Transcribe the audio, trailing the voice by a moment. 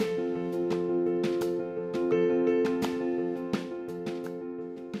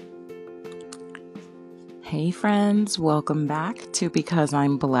Hey friends, welcome back to Because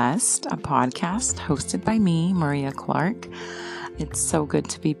I'm Blessed, a podcast hosted by me, Maria Clark. It's so good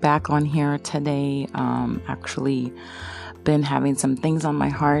to be back on here today. Actually been having some things on my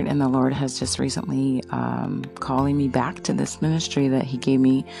heart, and the Lord has just recently calling me back to this ministry that He gave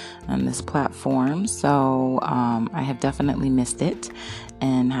me on this platform. So I have definitely missed it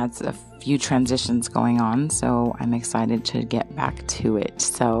and had a few transitions going on. So I'm excited to get back to it.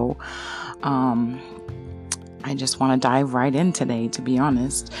 So I just want to dive right in today, to be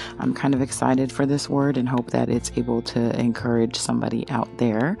honest. I'm kind of excited for this word and hope that it's able to encourage somebody out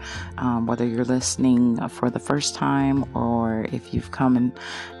there, whether you're listening for the first time or if you've come and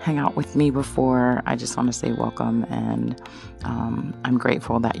hang out with me before. I just want to say welcome, and I'm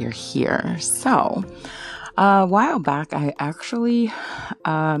grateful that you're here. So a while back, I actually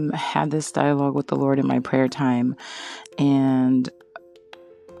had this dialogue with the Lord in my prayer time, and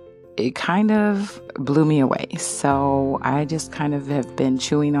it kind of blew me away. So I just kind of have been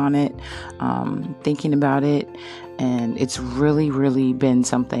chewing on it, thinking about it. And it's really been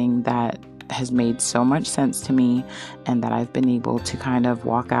something that has made so much sense to me, and that I've been able to kind of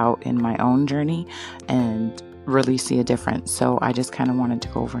walk out in my own journey and really see a difference. So I just kind of wanted to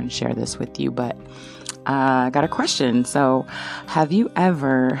go over and share this with you. But I got a question. So have you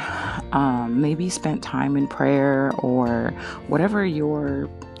ever maybe spent time in prayer, or whatever your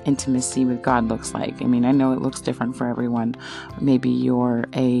intimacy with God looks like? I mean, I know it looks different for everyone. Maybe you're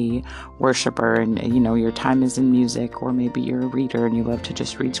a worshiper and, your time is in music, or maybe you're a reader and you love to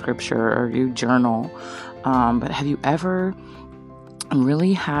just read scripture or you journal. But have you ever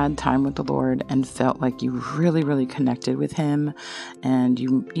really had time with the Lord and felt like you really connected with Him, and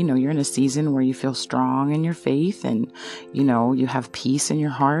you're in a season where you feel strong in your faith, and you have peace in your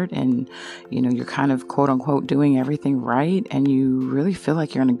heart, and you're kind of quote unquote doing everything right, and you really feel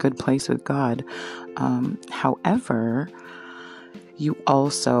like you're in a good place with God. However, you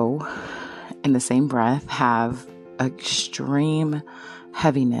also in the same breath have extreme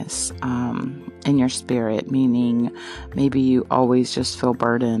heaviness in your spirit, meaning maybe you always just feel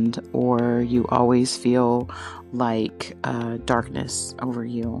burdened, or you always feel like darkness over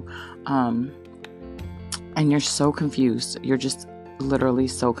you, and you're so confused. You're just literally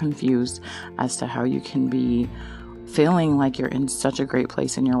so confused as to how you can be feeling like you're in such a great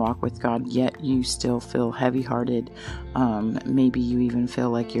place in your walk with God, yet you still feel heavy-hearted. Maybe you even feel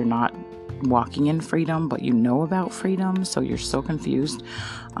like you're not walking in freedom, but you know about freedom, so you're so confused.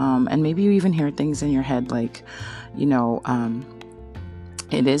 And maybe you even hear things in your head like,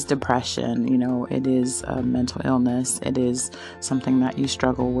 it is depression, it is a mental illness, it is something that you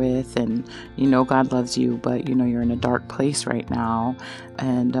struggle with, and God loves you, but you're in a dark place right now.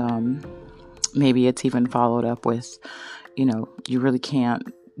 And maybe it's even followed up with, you really can't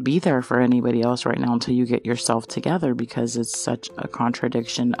be there for anybody else right now until you get yourself together, because it's such a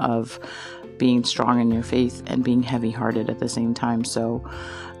contradiction of being strong in your faith and being heavy-hearted at the same time. So,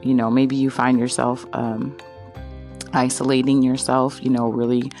 maybe you find yourself isolating yourself,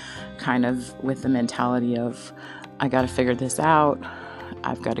 really kind of with the mentality of, I got to figure this out.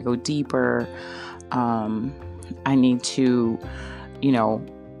 I've got to go deeper. I need to,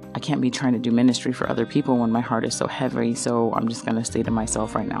 I can't be trying to do ministry for other people when my heart is so heavy. So I'm just going to stay to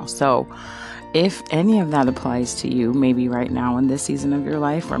myself right now. So if any of that applies to you, maybe right now in this season of your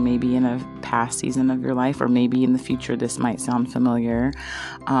life, or maybe in a past season of your life, or maybe in the future, this might sound familiar.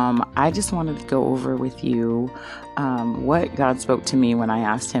 I just wanted to go over with you what God spoke to me when I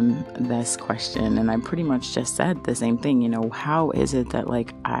asked Him this question. And I pretty much just said the same thing. How is it that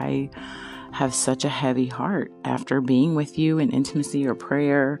I have such a heavy heart after being with you in intimacy or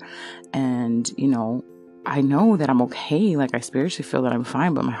prayer? And, I know that I'm okay. I spiritually feel that I'm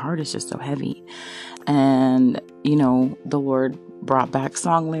fine, but my heart is just so heavy. And, the Lord brought back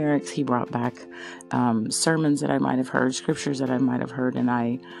song lyrics. He brought back sermons that I might have heard, scriptures that I might have heard. And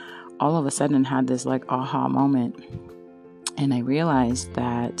I all of a sudden had this aha moment. And I realized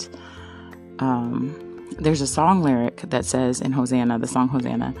that there's a song lyric that says in Hosanna, the song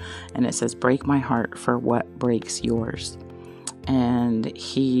Hosanna, and it says, "Break my heart for what breaks yours." And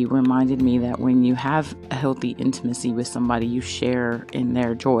He reminded me that when you have a healthy intimacy with somebody, you share in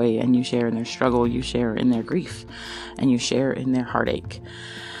their joy, and you share in their struggle, you share in their grief, and you share in their heartache.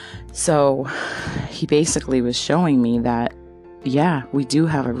 So He basically was showing me that, yeah, we do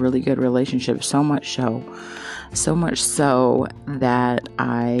have a really good relationship, so much so that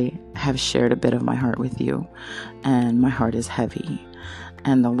I have shared a bit of my heart with you, and my heart is heavy.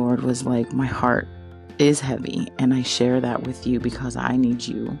 And the Lord was like, my heart is heavy, and I share that with you because I need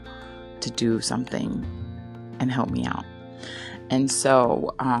you to do something and help me out. And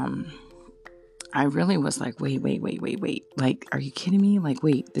so I really was like, wait. Like, are you kidding me? Like,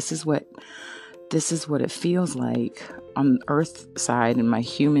 wait, this is what it feels like on the earth side in my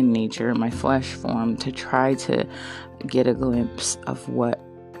human nature, my flesh form, to try to get a glimpse of what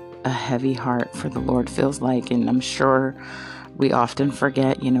a heavy heart for the Lord feels like. And I'm sure we often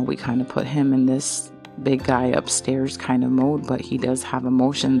forget, we kind of put him in this big guy upstairs kind of mode, but he does have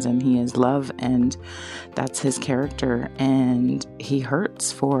emotions and he is love, and that's his character, and he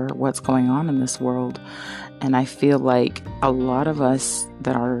hurts for what's going on in this world. And I feel like a lot of us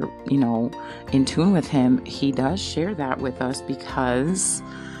that are, in tune with him, he does share that with us because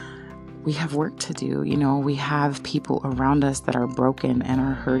we have work to do. We have people around us that are broken and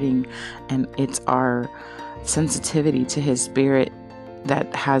are hurting, and it's our sensitivity to his spirit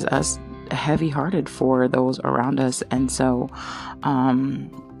that has us heavy-hearted for those around us. And so,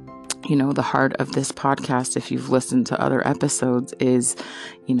 the heart of this podcast, if you've listened to other episodes, is,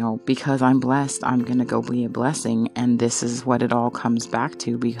 because I'm blessed, I'm going to go be a blessing. And this is what it all comes back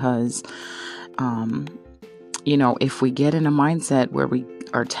to, because, if we get in a mindset where we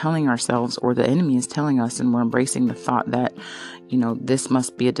are telling ourselves, or the enemy is telling us, and we're embracing the thought that, this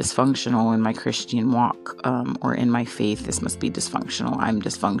must be a dysfunctional in my Christian walk, or in my faith, this must be dysfunctional. I'm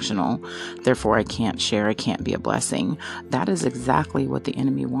dysfunctional. Therefore, I can't share. I can't be a blessing. That is exactly what the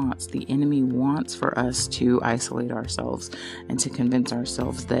enemy wants. The enemy wants for us to isolate ourselves and to convince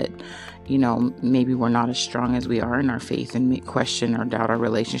ourselves that, maybe we're not as strong as we are in our faith, and make question or doubt our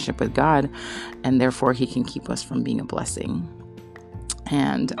relationship with God. And therefore, he can keep us from being a blessing.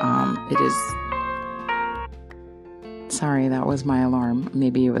 And it is... Sorry, that was my alarm.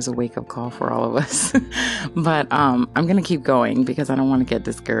 Maybe it was a wake-up call for all of us. But I'm going to keep going because I don't want to get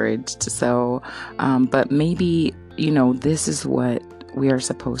discouraged. So, but maybe, this is what we are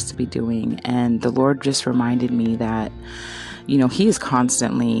supposed to be doing. And the Lord just reminded me that, he is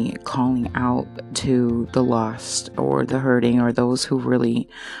constantly calling out to the lost or the hurting or those who really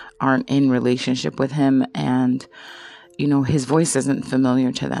aren't in relationship with him. And, his voice isn't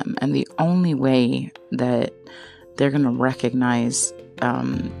familiar to them. And the only way that they're going to recognize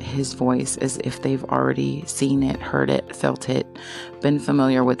his voice is if they've already seen it, heard it, felt it, been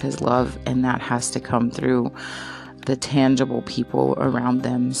familiar with his love. And that has to come through the tangible people around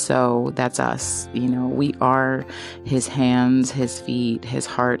them. So that's us. We are his hands, his feet, his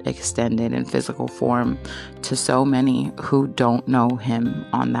heart extended in physical form to so many who don't know him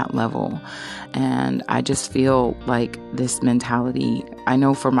on that level. And I just feel like this mentality, I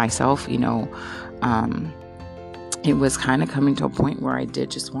know for myself, it was kind of coming to a point where I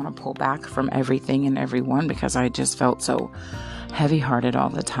did just want to pull back from everything and everyone, because I just felt so heavy-hearted all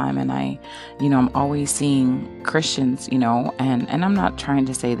the time. And I'm always seeing Christians, and I'm not trying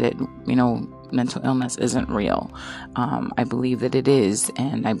to say that, mental illness isn't real. I believe that it is.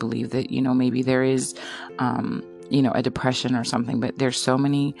 And I believe that, maybe there is, a depression or something, but there's so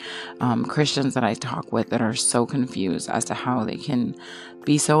many Christians that I talk with that are so confused as to how they can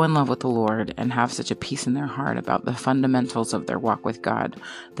be so in love with the Lord and have such a peace in their heart about the fundamentals of their walk with God.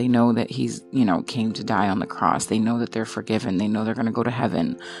 They know that he's, came to die on the cross. They know that they're forgiven. They know they're going to go to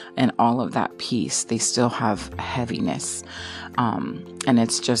heaven, and all of that peace. They still have heaviness. And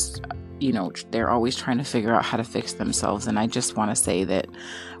it's just, they're always trying to figure out how to fix themselves. And I just want to say that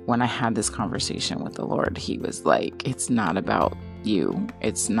when I had this conversation with the Lord, he was like, it's not about you.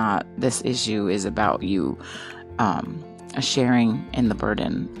 It's not, this issue is about you, sharing in the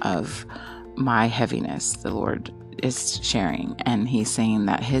burden of my heaviness. The Lord is sharing, and he's saying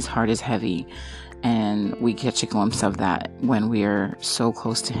that his heart is heavy, and we catch a glimpse of that when we are so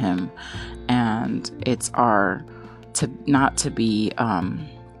close to him. And it's not to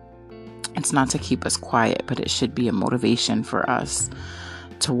keep us quiet, but it should be a motivation for us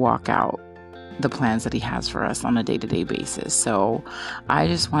to walk out the plans that he has for us on a day-to-day basis. So I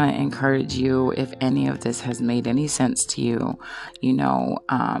just want to encourage you, if any of this has made any sense to you,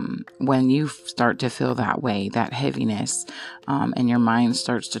 when you start to feel that way, that heaviness, and your mind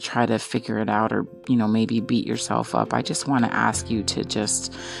starts to try to figure it out, or, maybe beat yourself up, I just want to ask you to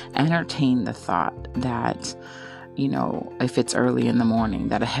just entertain the thought that, if it's early in the morning,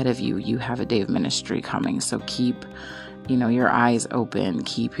 that ahead of you, you have a day of ministry coming. So keep your eyes open,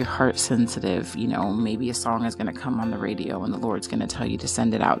 keep your heart sensitive. Maybe a song is going to come on the radio and the Lord's going to tell you to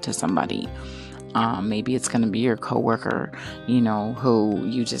send it out to somebody. Maybe it's going to be your coworker, who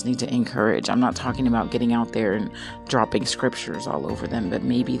you just need to encourage. I'm not talking about getting out there and dropping scriptures all over them, but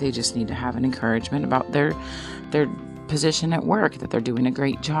maybe they just need to have an encouragement about their position at work, that they're doing a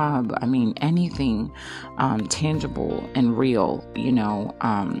great job. I mean, anything tangible and real,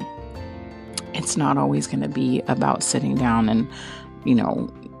 it's not always going to be about sitting down and,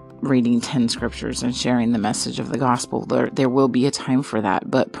 reading 10 scriptures and sharing the message of the gospel. There will be a time for that.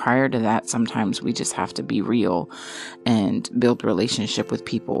 But prior to that, sometimes we just have to be real and build relationship with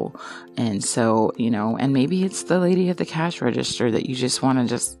people. And so, and maybe it's the lady at the cash register that you just want to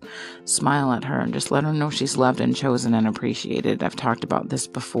just smile at her and just let her know she's loved and chosen and appreciated. I've talked about this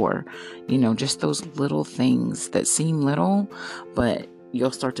before, just those little things that seem little, but you'll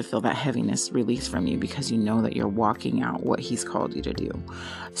start to feel that heaviness release from you because you know that you're walking out what he's called you to do.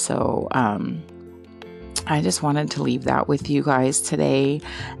 So, I just wanted to leave that with you guys today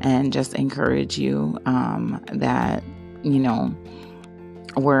and just encourage you, that,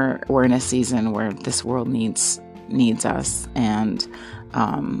 we're in a season where this world needs us. And,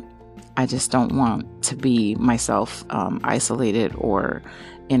 I just don't want to be myself, isolated or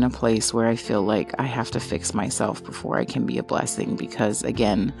in a place where I feel like I have to fix myself before I can be a blessing. Because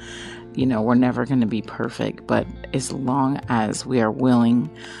again, we're never going to be perfect, but as long as we are willing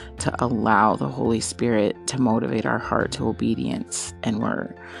to allow the Holy Spirit to motivate our heart to obedience, and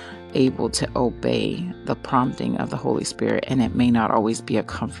we're able to obey the prompting of the Holy Spirit, and it may not always be a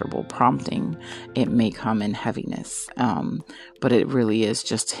comfortable prompting, it may come in heaviness, but it really is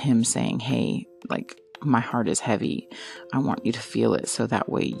just him saying, hey, like, my heart is heavy. I want you to feel it so that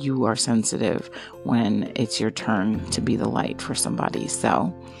way you are sensitive when it's your turn to be the light for somebody.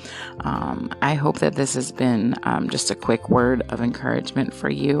 So I hope that this has been just a quick word of encouragement for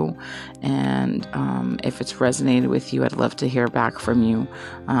you. And if it's resonated with you, I'd love to hear back from you.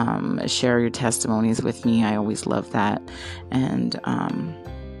 Share your testimonies with me. I always love that. And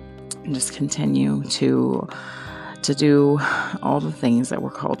just continue to do all the things that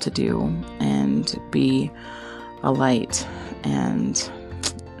we're called to do and be a light. And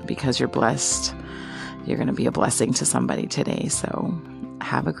because you're blessed, you're going to be a blessing to somebody today. So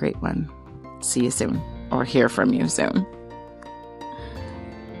have a great one. See you soon, or hear from you soon.